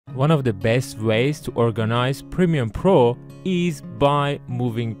one of the best ways to organize Premiere Pro is by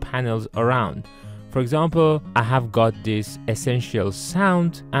moving panels around. For example, I have got this essential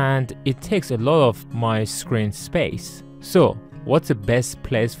sound and it takes a lot of my screen space. So what's the best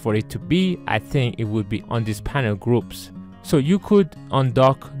place for it to be? I think it would be on these panel groups. So you could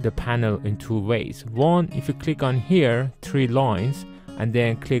undock the panel in two ways. One, if you click on here, 3 lines, and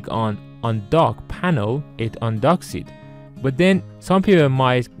then click on undock panel, it undocks it. But then some people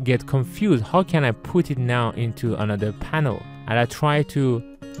might get confused. How can I put it now into another panel? And I try to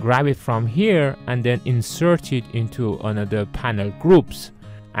grab it from here and then insert it into another panel groups,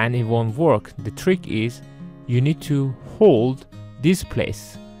 and it won't work. The trick is you need to hold this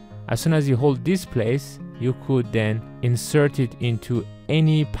place. As soon as you hold this place, you could then insert it into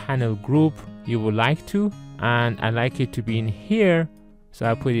any panel group you would like to, and I like it to be in here, so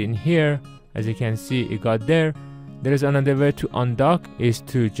I put it in here. As you can see, it got there. There is another way to undock, is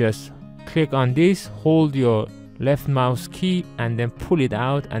to just click on this, hold your left mouse key and then pull it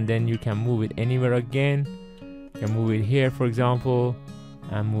out, and then you can move it anywhere again. You can move it here, for example,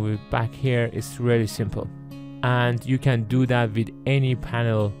 and move it back here. It's really simple, and you can do that with any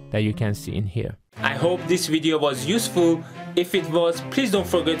panel that you can see in here. I hope this video was useful. If it was, please don't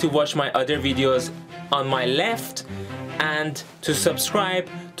forget to watch my other videos on my left and to subscribe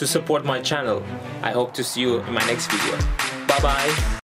to support my channel. I hope to see you in my next video. Bye bye.